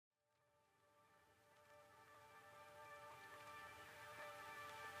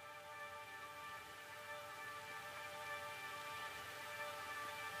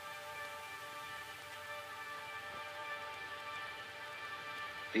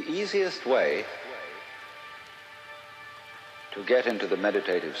The easiest way to get into the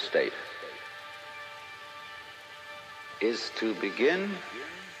meditative state is to begin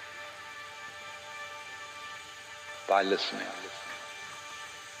by listening.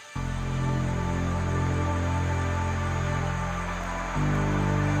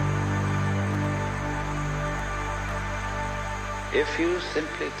 If you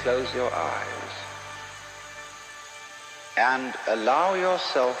simply close your eyes and allow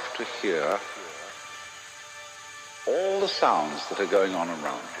yourself to hear all the sounds that are going on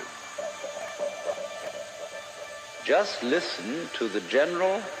around you, just listen to the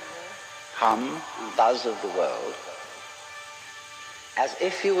general hum and buzz of the world as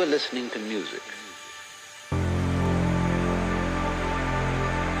if you were listening to music.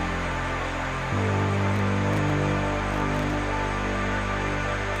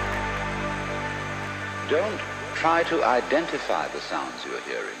 Don't try to identify the sounds you are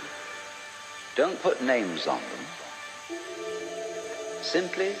hearing. Don't put names on them.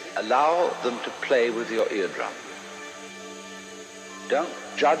 Simply allow them to play with your eardrum. Don't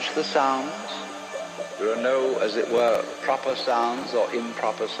judge the sounds. There are no, as it were, proper sounds or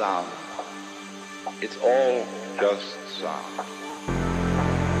improper sounds. It's all just sound.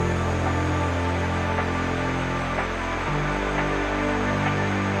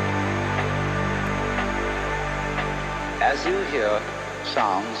 As you hear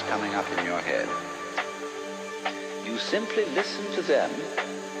sounds coming up in your head, you simply listen to them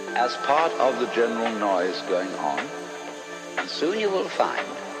as part of the general noise going on, and soon you will find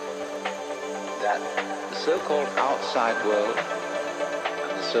that the so-called outside world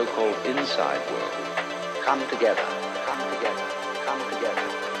and the so-called inside world come together, come together, come together,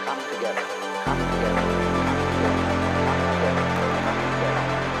 come together, come together.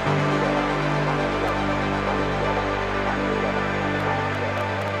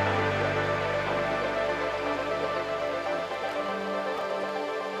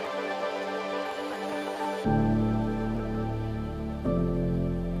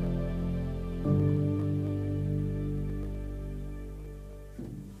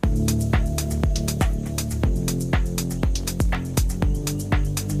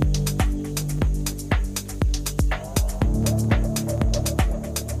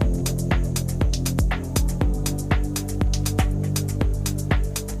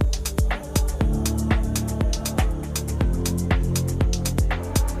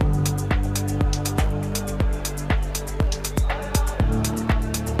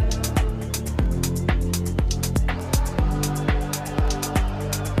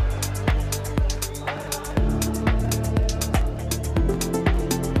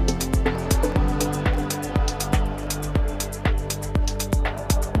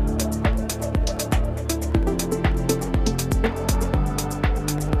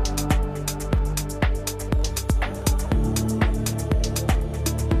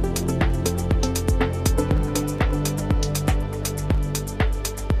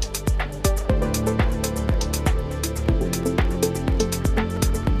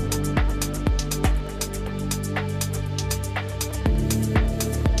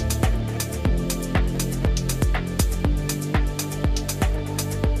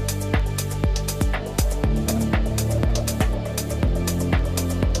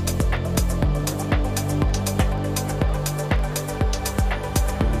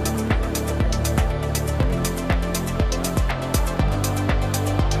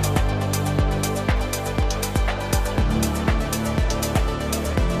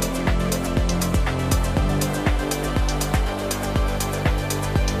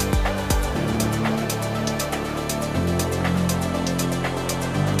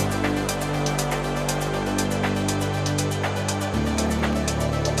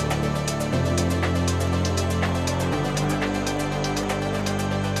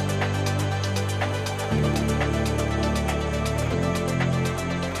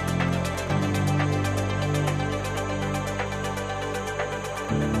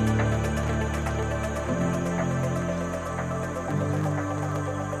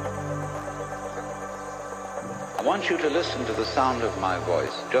 I want you to listen to the sound of my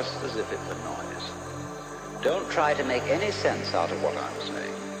voice just as if it's a noise. Don't try to make any sense out of what I'm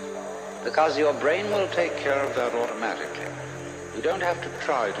saying, because your brain will take care of that automatically. You don't have to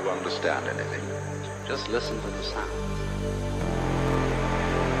try to understand anything. Just listen to the sound.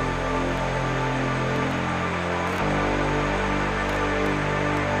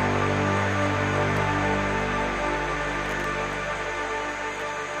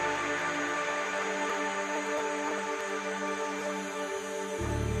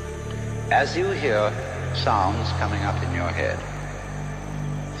 As you hear sounds coming up in your head,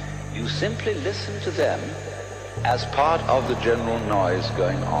 You simply listen to them as part of the general noise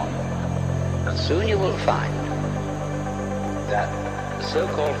going on, and soon you will find that the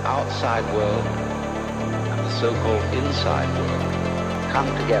so-called outside world and the so-called inside world come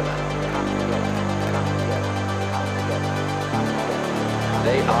together.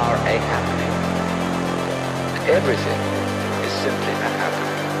 They are a happening. Everything is simply a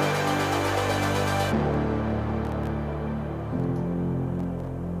happening.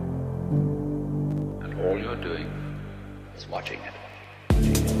 And all you're doing is watching it.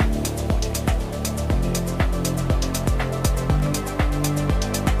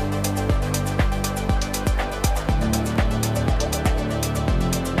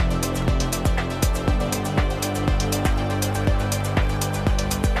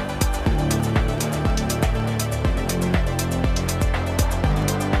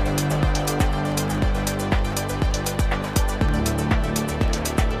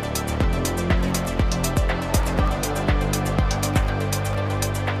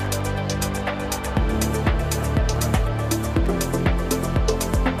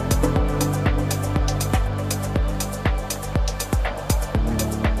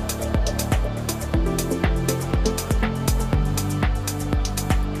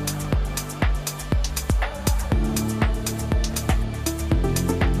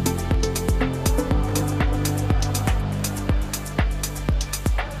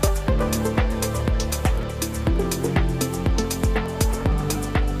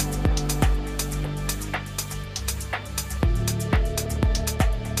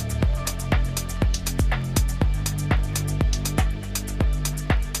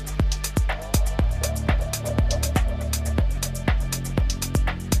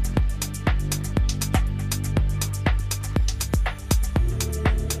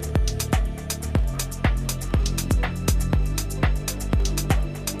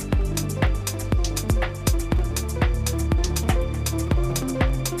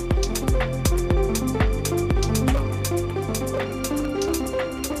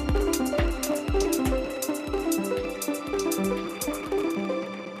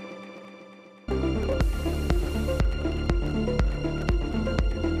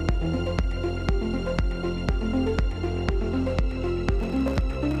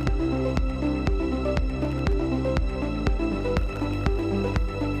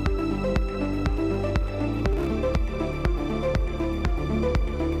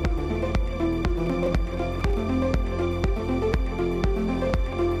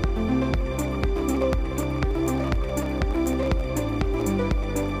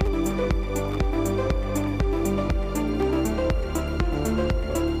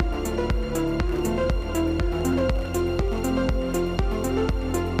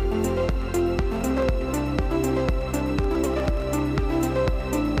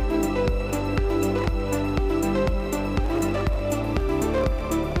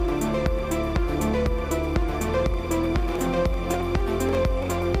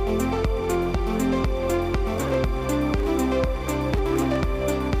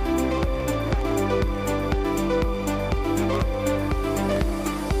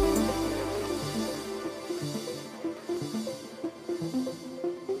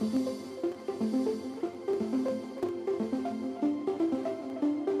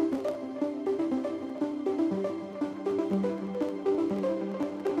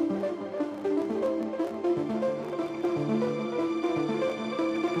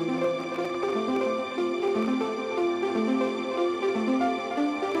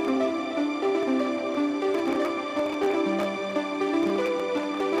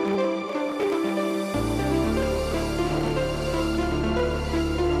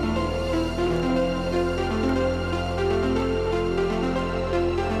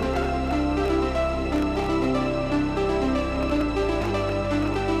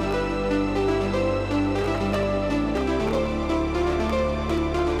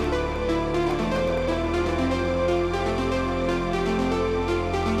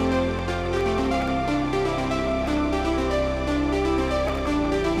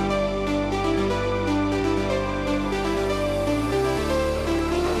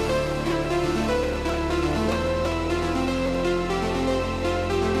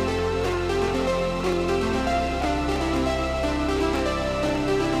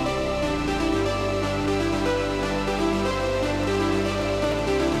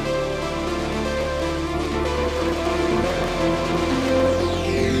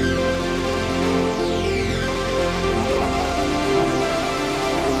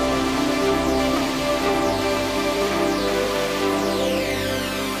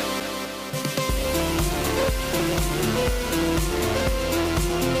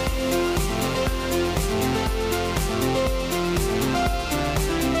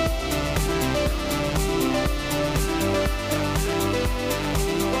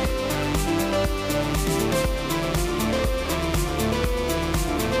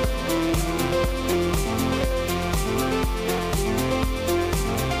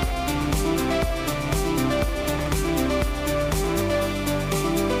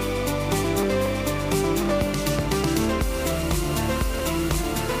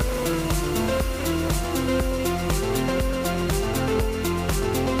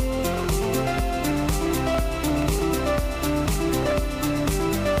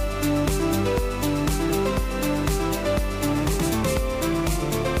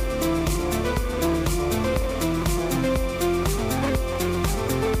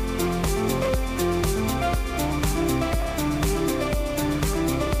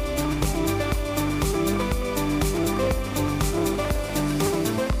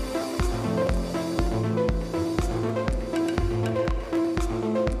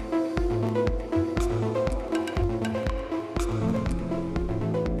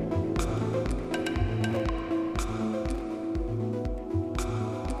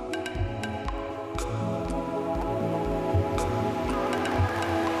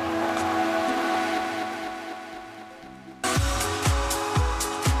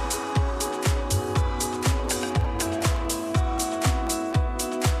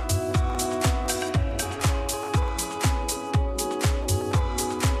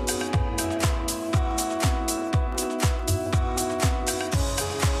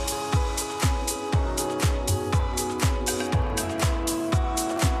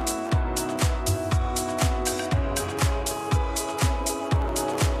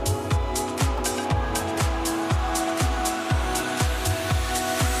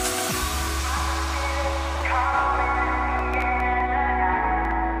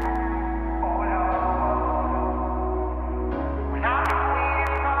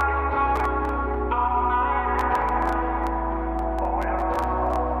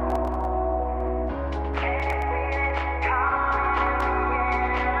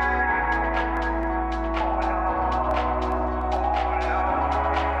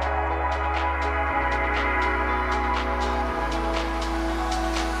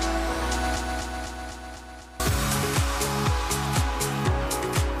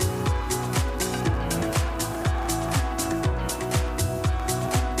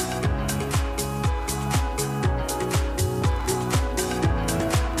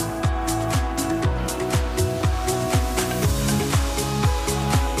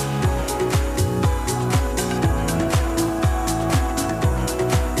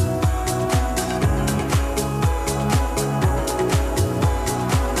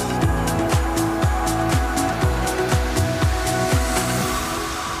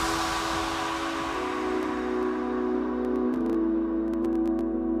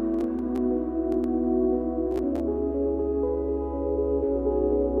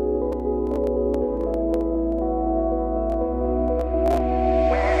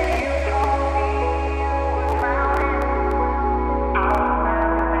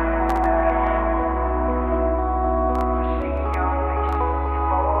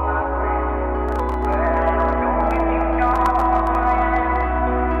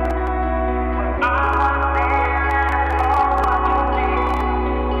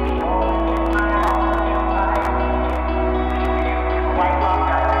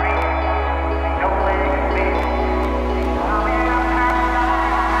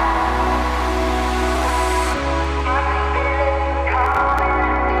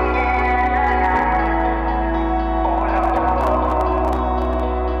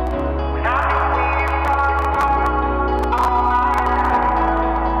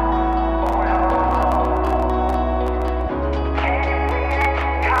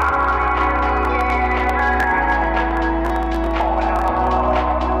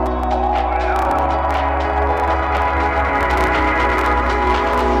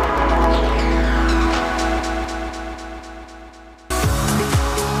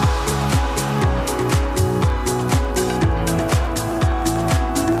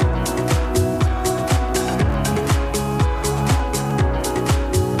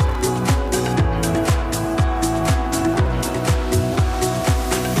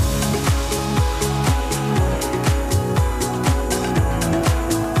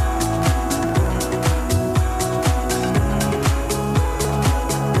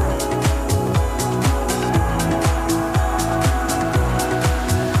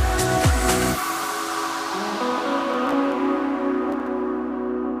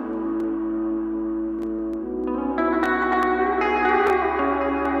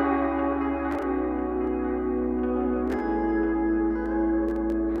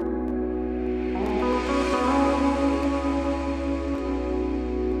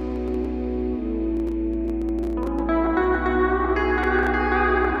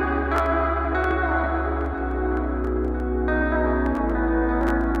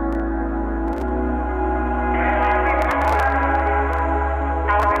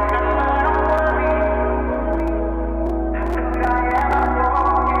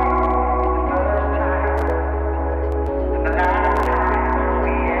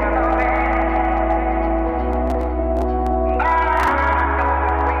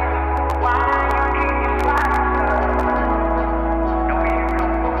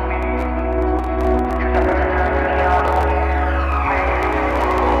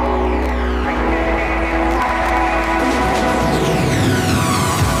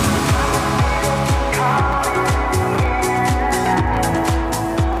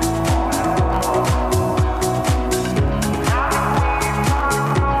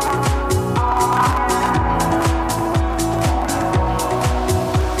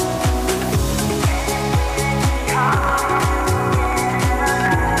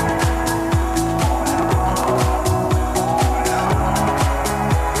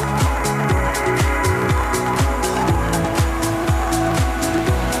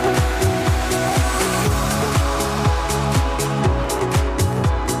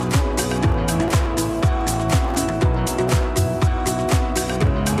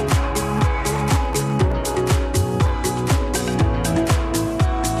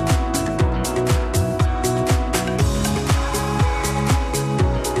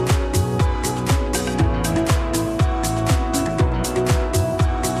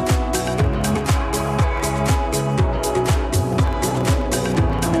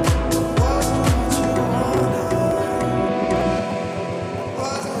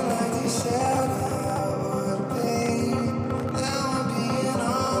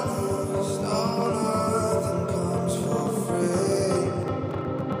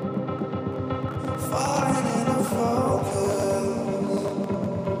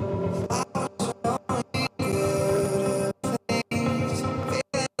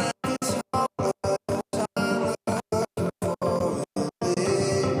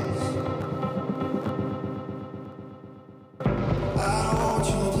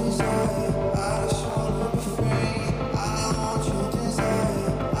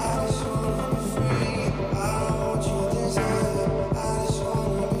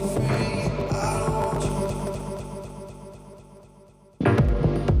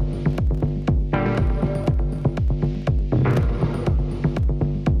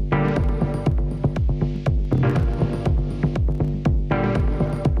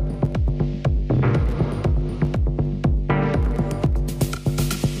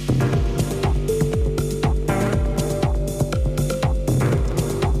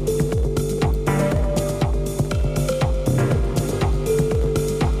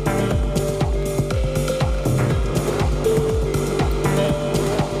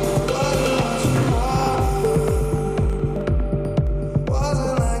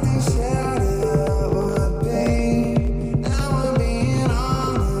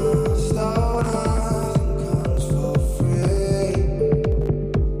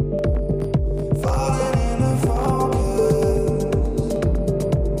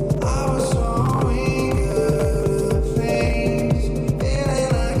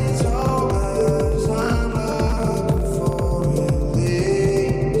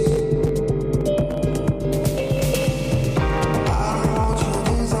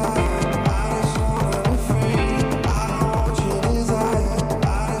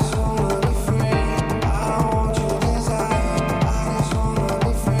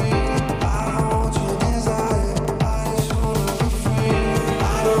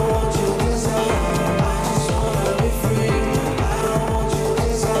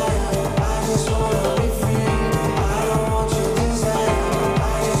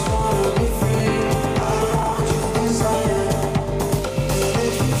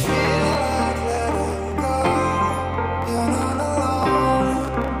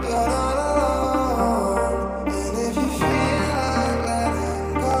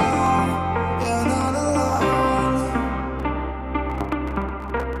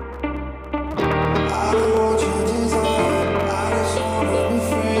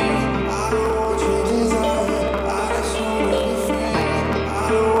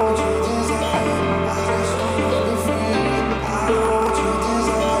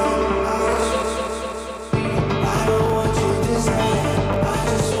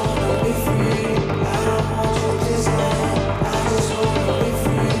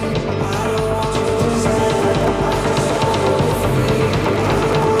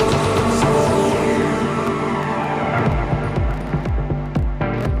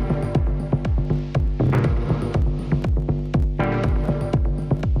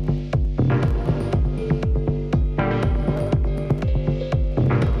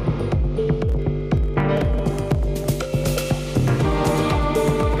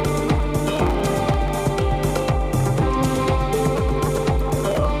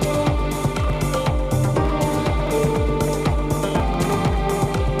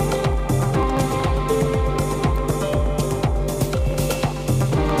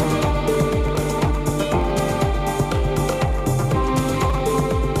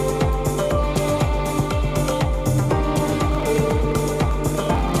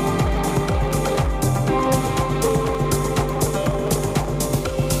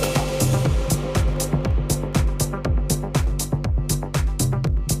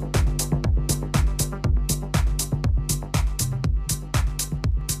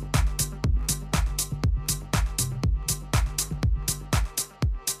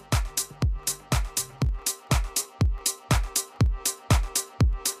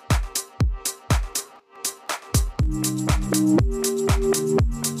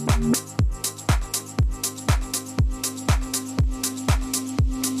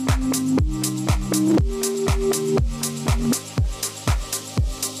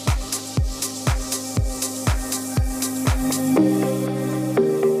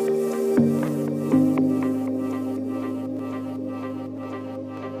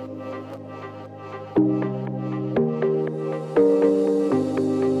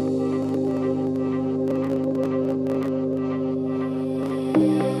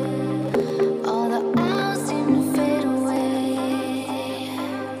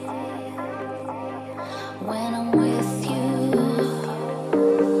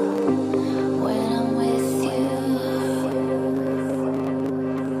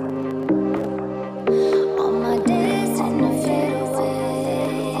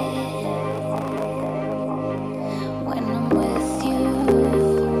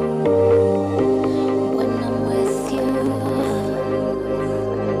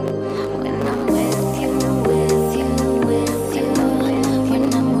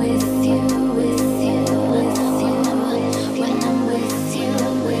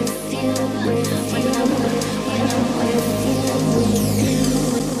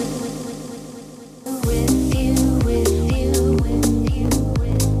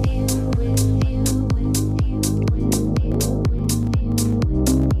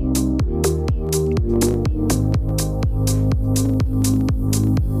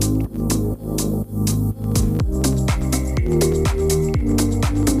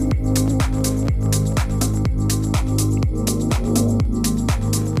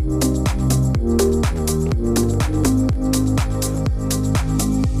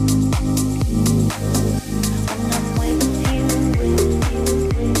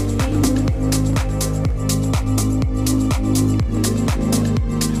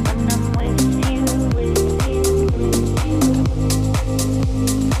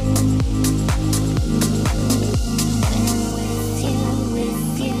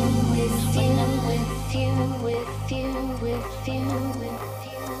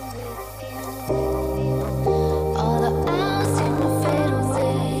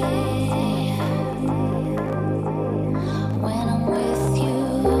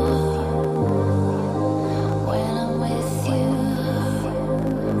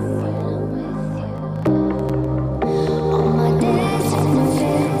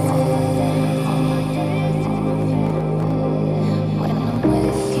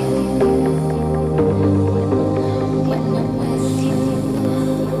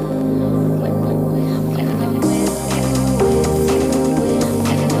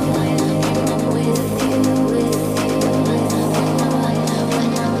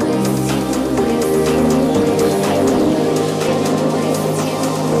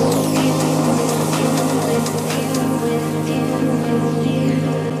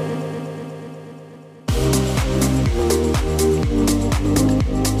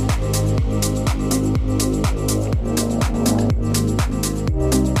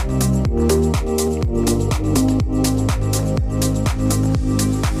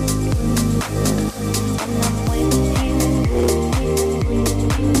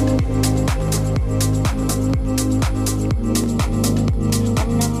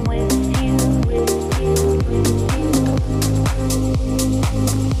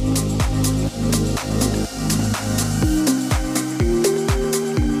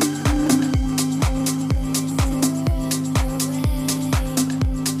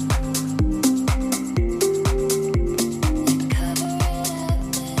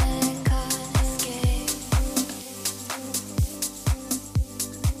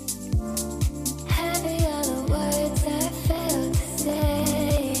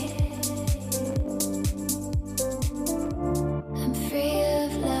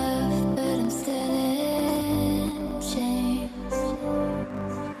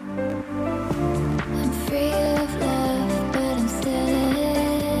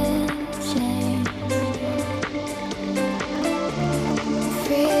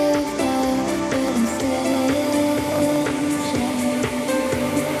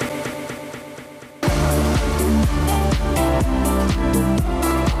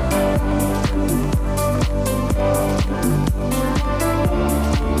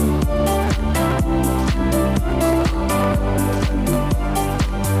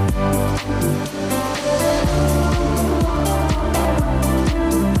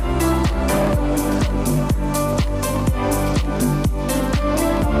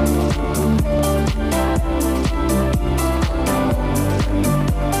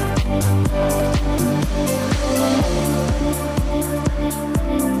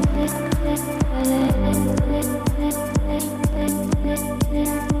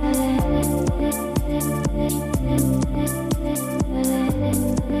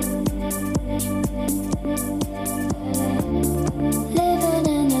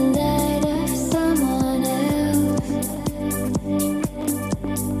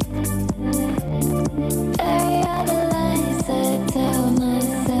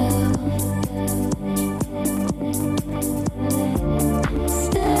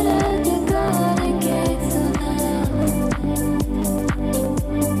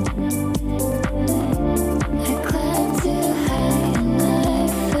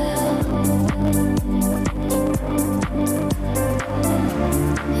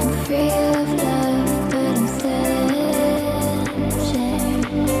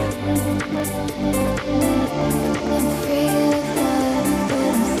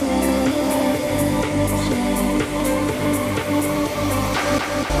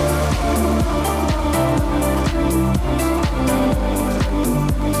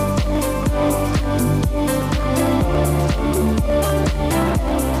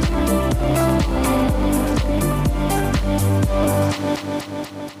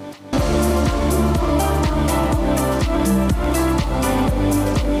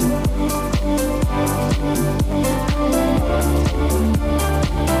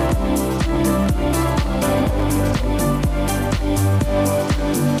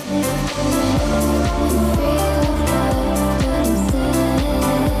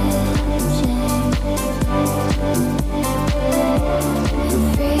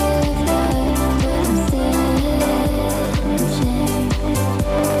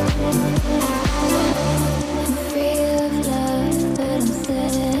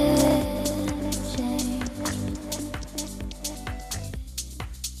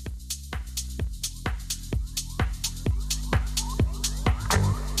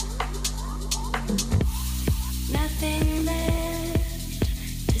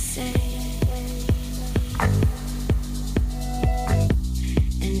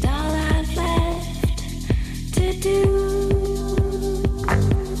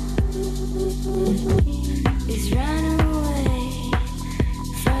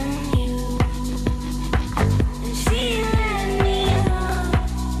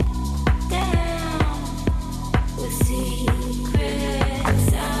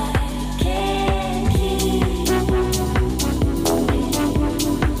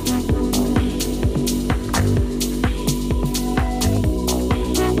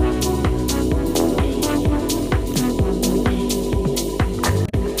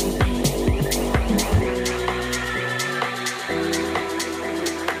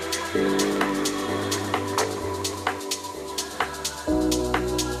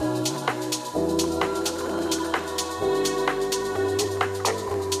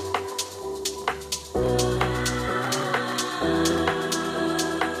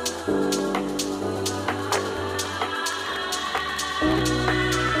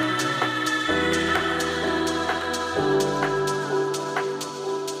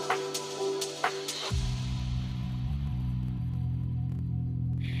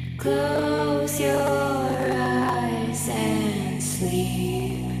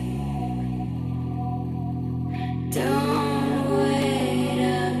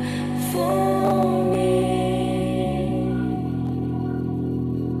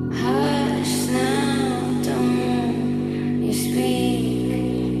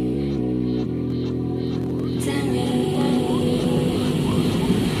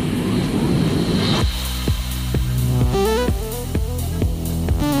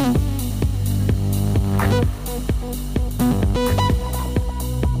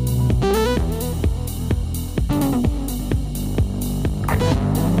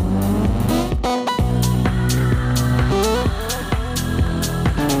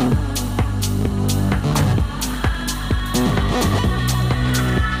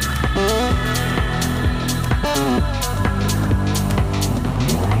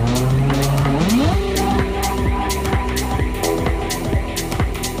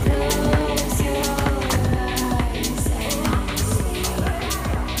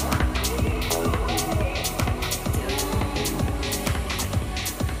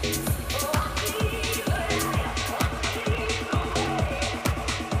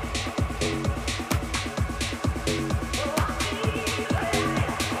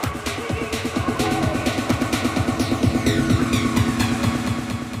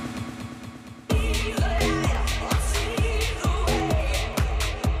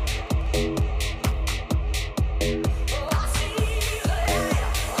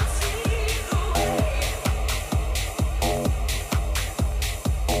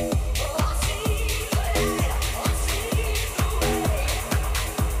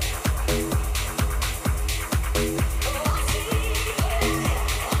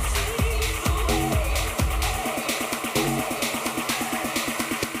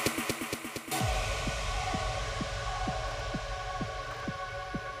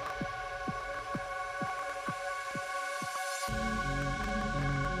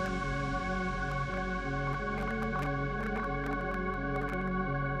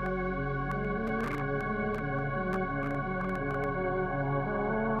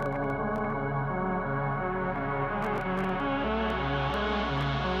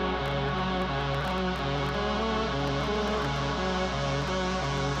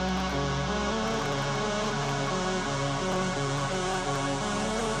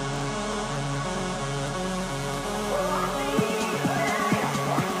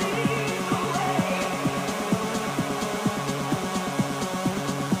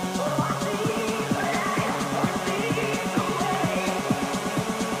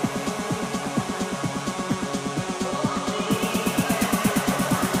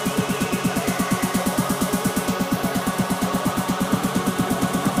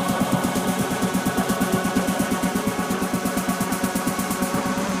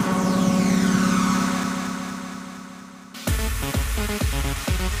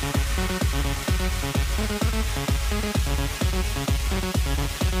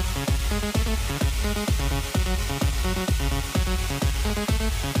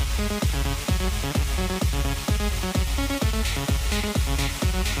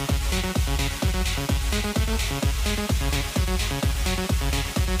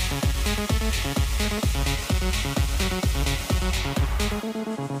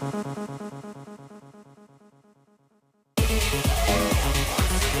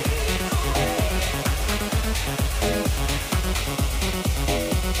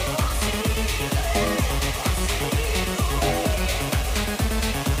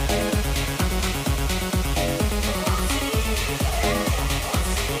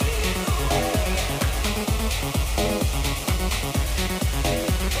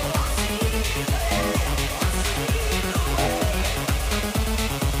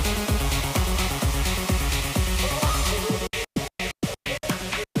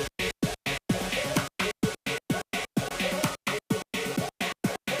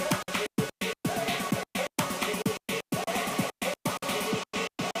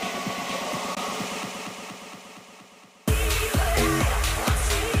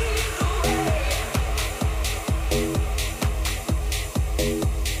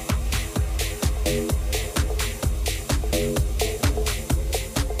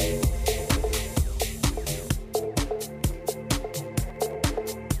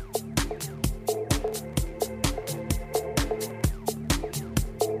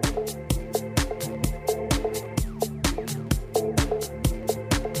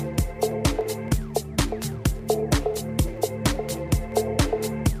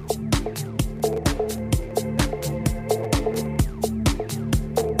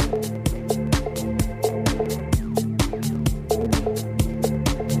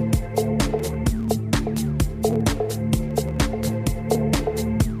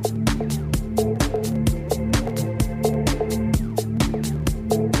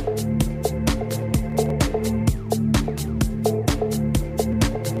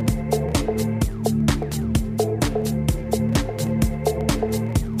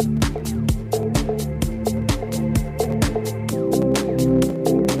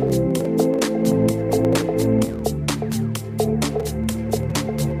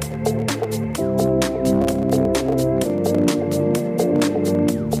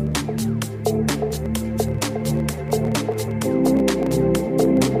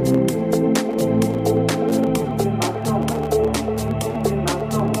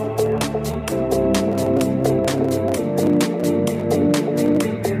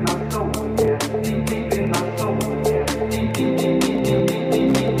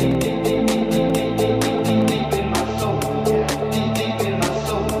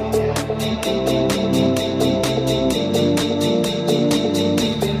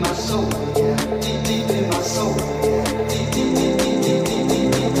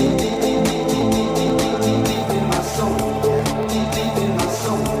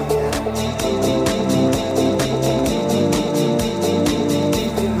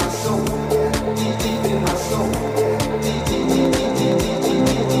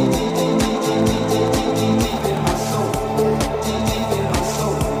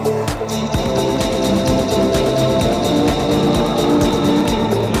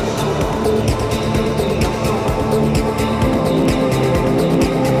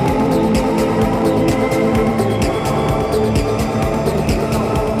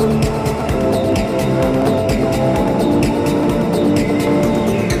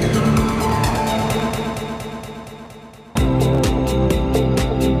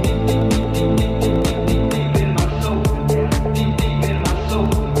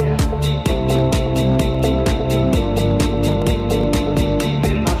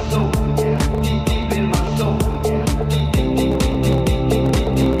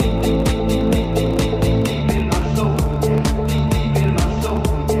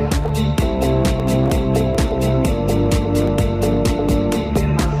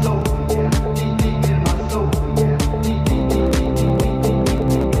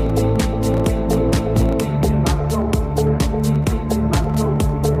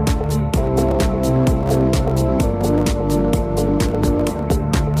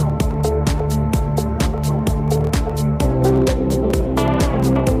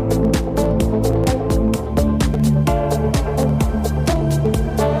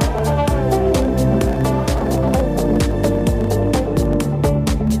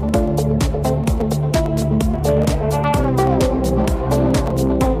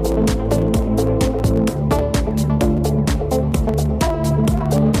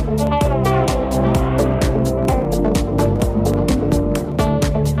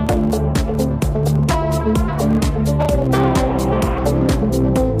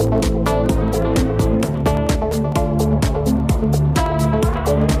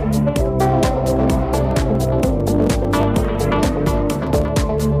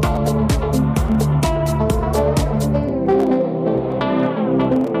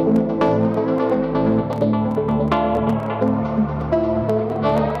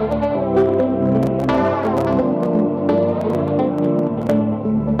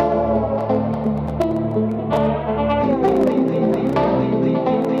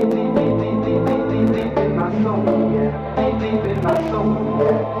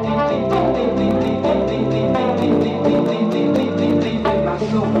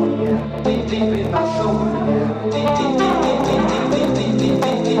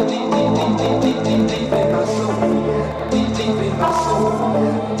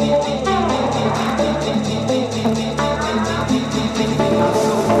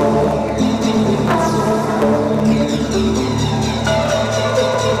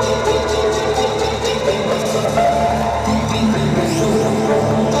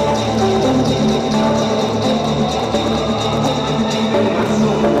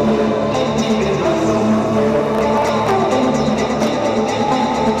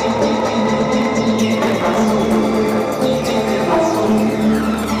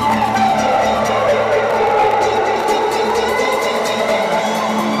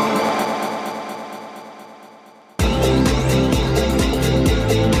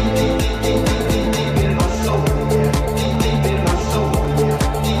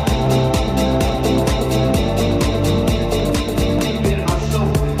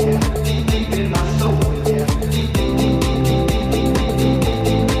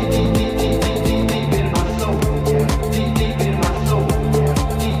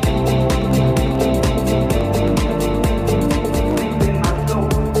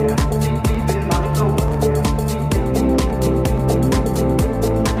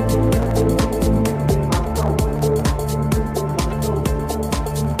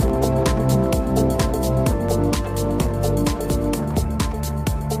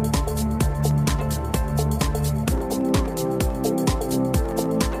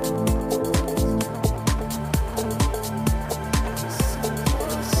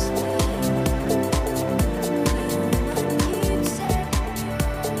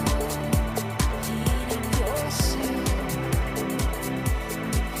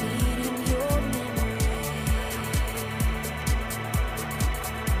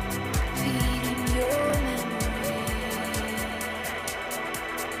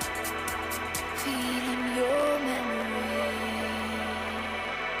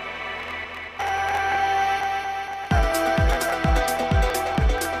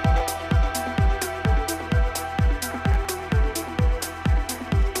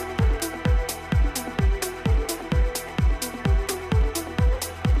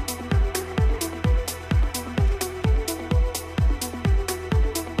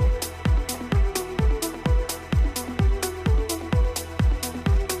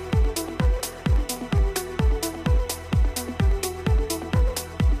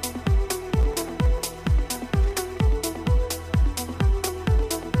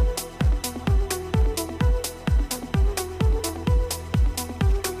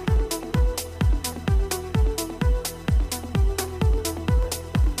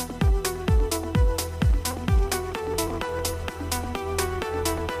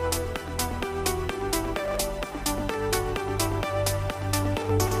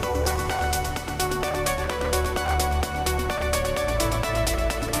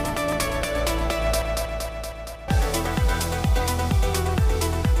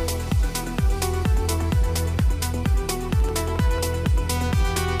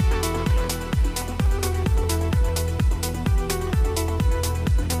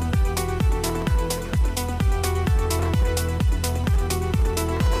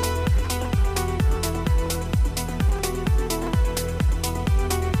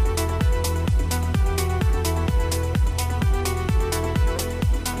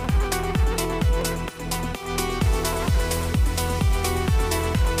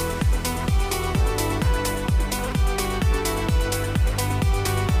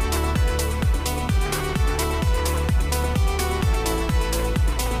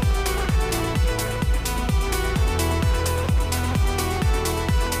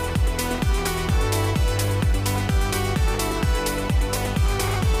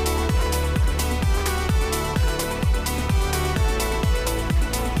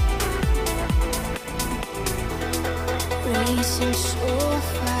 racing so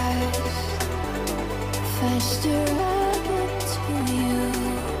fast, faster I get to you,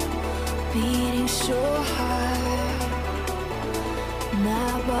 beating so hard,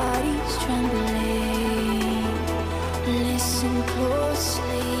 my body's trembling. Listen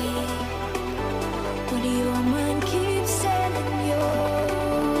closely, what your mind keeps telling you,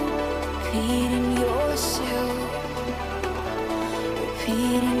 repeating yourself,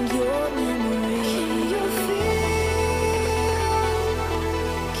 repeating your memory.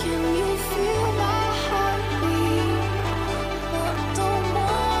 Can you feel my heartbeat? Not the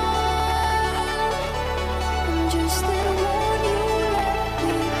one, I'm just the one you left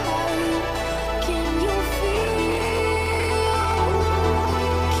behind. Can you feel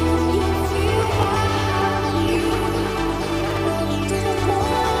my heartbeat? Not the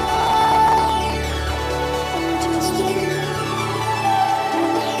one, I'm just the one.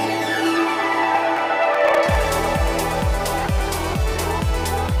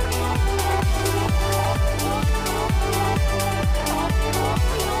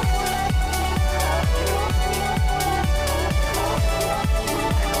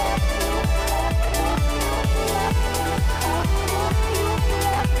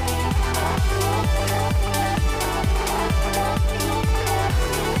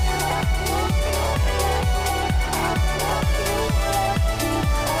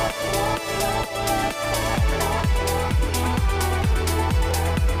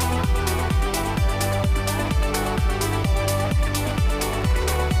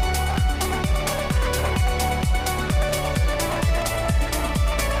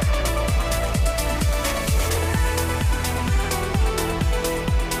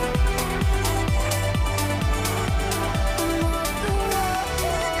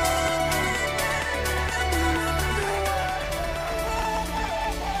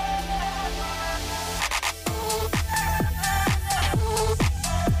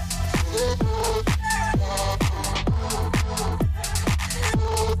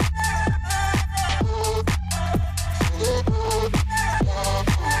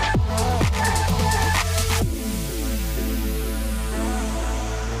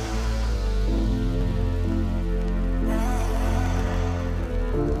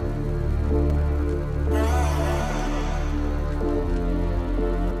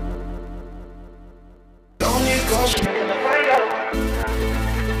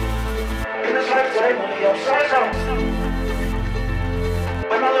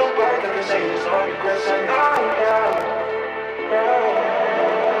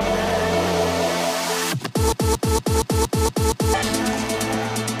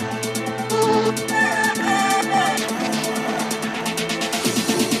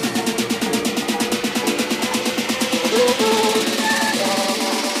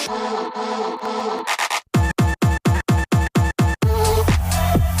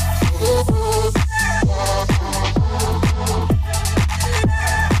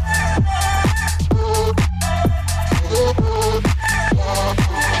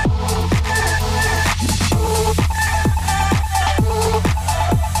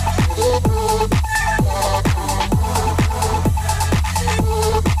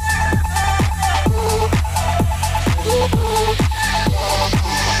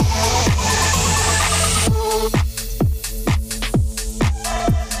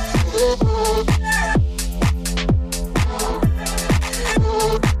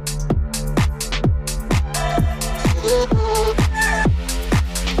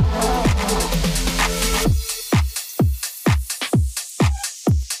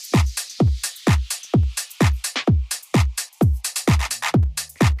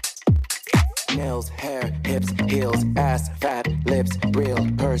 hips, real,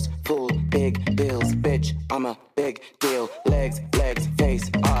 purse, full, big bills, bitch, I'm a big deal. Legs, face,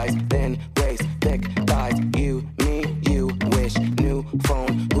 eyes, thin waist, thick thighs. You, me, you wish. New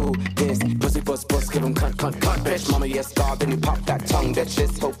phone, who this? Pussy, give him cunt, bitch. Mama, yes, God, then you pop that tongue, bitch.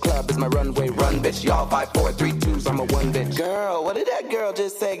 This whole club is my runway, run, bitch. Y'all 5, 4, 3, 2s, I'm a one, bitch. Girl, what did that girl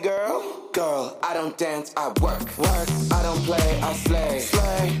just say, girl? Girl, I don't dance, I work. I don't play, I slay.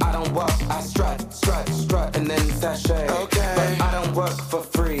 I don't walk, I strut, and then sashay. Okay. But I don't work for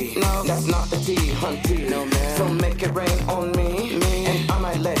free. No, that's not the T, hunty. No, man. So make it rain on me. And I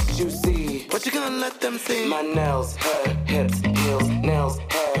might let you see. What you gonna let them see? My nails, hair, hips, heels, nails,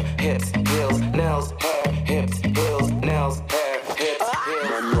 hair, hips, heels, nails, hair, hips, heels, nails, hair, hips,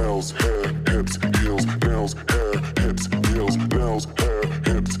 heels. My nails, hair, hips, heels, nails, hair, hips, heels, nails, hair,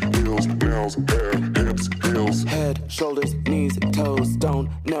 hips, heels, nails, hair, hips, heels. Head, shoulders, knees, toes, don't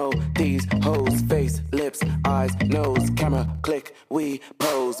know these hoes. Face, lips, eyes, nose, camera, click, we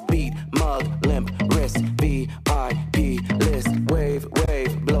pose. Beat, mug, limp, wrist, VIP list.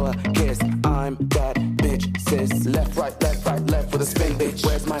 Wave, blow a kiss. I'm that bitch, sis. Left, right, with a spin, bitch.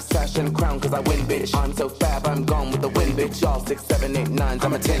 Where's my sash and crown? Cause I win, bitch. I'm so fab, I'm gone with the wind, bitch. Y'all 6, 7, 8, 9s,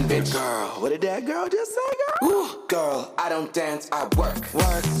 I'm a 10, bitch. Girl, what did that girl just say, girl? Ooh, girl, I don't dance, I work.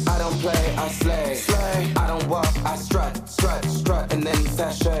 I don't play, I slay. I don't walk, I strut, and then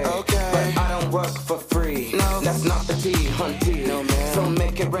sashay. Okay. But I don't work for free. No, that's not the T, hunty. No, man. So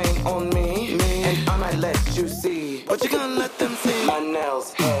make it rain on me. And I might let you see. What you gonna let them see? My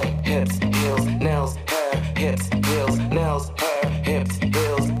nails, hair, hips, heels, nails, hair, hips, heels, nails, hair, hips,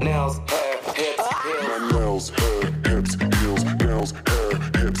 heels, nails, hair, hips, heels. My nails, hair, hips, heels, nails, hair,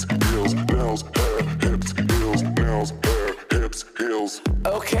 hips, heels, nails, hair, hips, heels, nails, hair, hips, heels.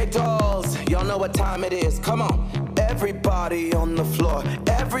 Okay, dolls, y'all know what time it is. Come on. Everybody on the floor,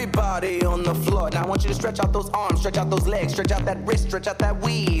 everybody on the floor. Now I want you to stretch out those arms, stretch out those legs, stretch out that wrist, stretch out that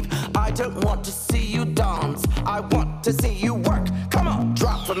weave. I don't want to see you dance, I want to see you work. Come on,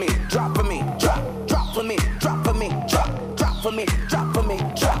 drop for me, drop for me, drop for me, drop for me, drop for me, drop for me,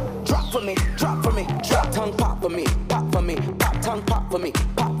 drop for me, drop for me, drop tongue pop for me, pop tongue pop for me,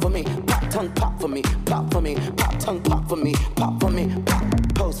 pop for me, pop tongue pop for me, pop for me, pop tongue pop for me, pop for me, pop.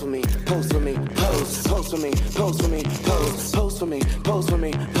 Pose for me, pose for me, pose for me, pose for me, pose for me, pose for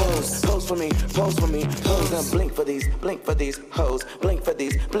me, pose for me, pose for me, pose. Now blink for these hoes, blink for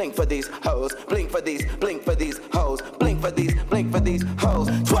these hoes, blink for these hoes, blink for these hoes.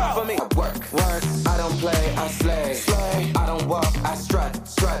 Twerk for me, I work, I don't play, I slay. I don't walk, I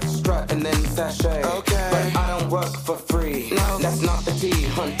strut, and then sashay. Okay, but I don't work for free. No, that's not the T,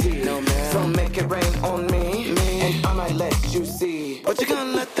 hunty. No, man. So make it rain on me, and I might let you see. What you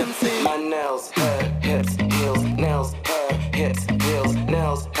gonna let them see? My nails, hair, hips, heels, nails, hair, hips, heels,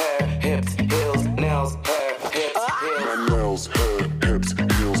 nails, hair, hips, heels, nails, hair, hips, heels. My nails, hair, hips,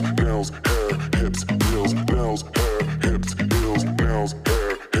 heels, nails, hair, hips, heels, nails, hair, hips, heels, nails,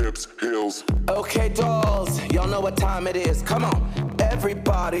 hair, hips, heels. Okay, dolls, y'all know what time it is. Come on.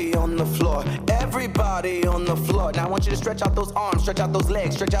 Everybody on the floor, everybody on the floor. Now I want you to stretch out those arms, stretch out those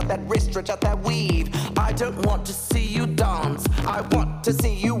legs, stretch out that wrist, stretch out that weave. I don't want to see you dance, I want to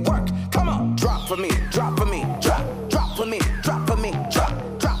see you work. Come on, drop for me, drop for me, drop for me, drop for me,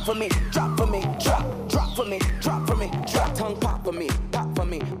 drop for me, drop for me, drop for me, drop for me, drop tongue pop for me, pop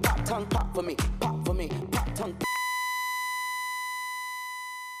tongue pop for me, pop for me, pop.